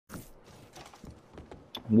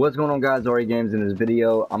What's going on, guys? RDO Games. In this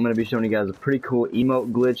video, I'm going to be showing you guys a pretty cool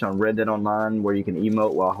emote glitch on Red Dead Online where you can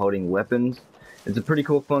emote while holding weapons. It's a pretty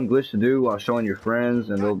cool, fun glitch to do while showing your friends,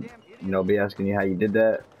 and they'll be asking you how you did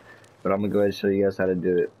that. But I'm going to go ahead and show you guys how to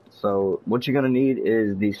do it. So what you're going to need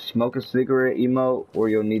is the smoke a cigarette emote, or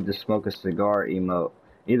you'll need the smoke a cigar emote.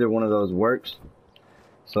 Either one of those works.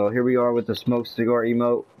 So here we are with the smoke cigar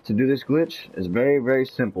emote. To do this glitch, it's very, very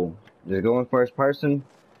simple. Just go in first person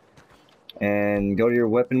and go to your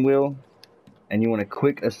weapon wheel, and you want to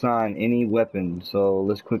quick assign any weapon. So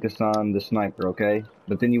let's quick assign the sniper, okay?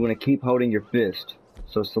 But then you want to keep holding your fist.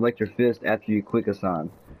 So select your fist after you quick assign.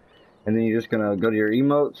 And then you're just going to go to your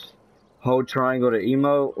emotes, hold triangle to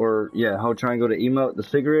emote, hold triangle to emote the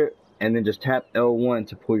cigarette, and then just tap L1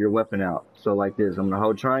 to pull your weapon out. So like this, I'm going to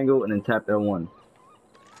hold triangle and then tap L1.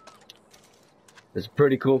 It's a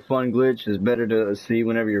pretty cool, fun glitch. It's better to see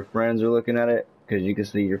whenever your friends are looking at it, because you can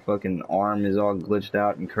see your fucking arm is all glitched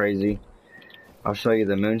out and crazy. I'll show you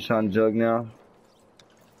the moonshine jug now.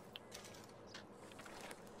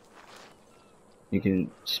 You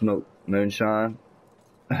can smoke moonshine.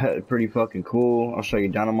 Pretty fucking cool. I'll show you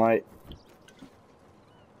dynamite.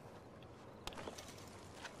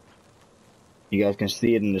 You guys can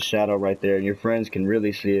see it in the shadow right there, and your friends can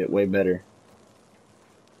really see it way better.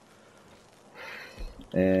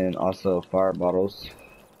 And also fire bottles.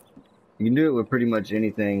 You can do it with pretty much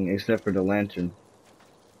anything except for the lantern.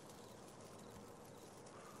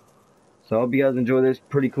 So I hope you guys enjoy this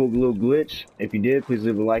pretty cool little glitch. If you did, please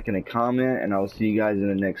leave a like and a comment, and I will see you guys in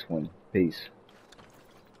the next one. Peace.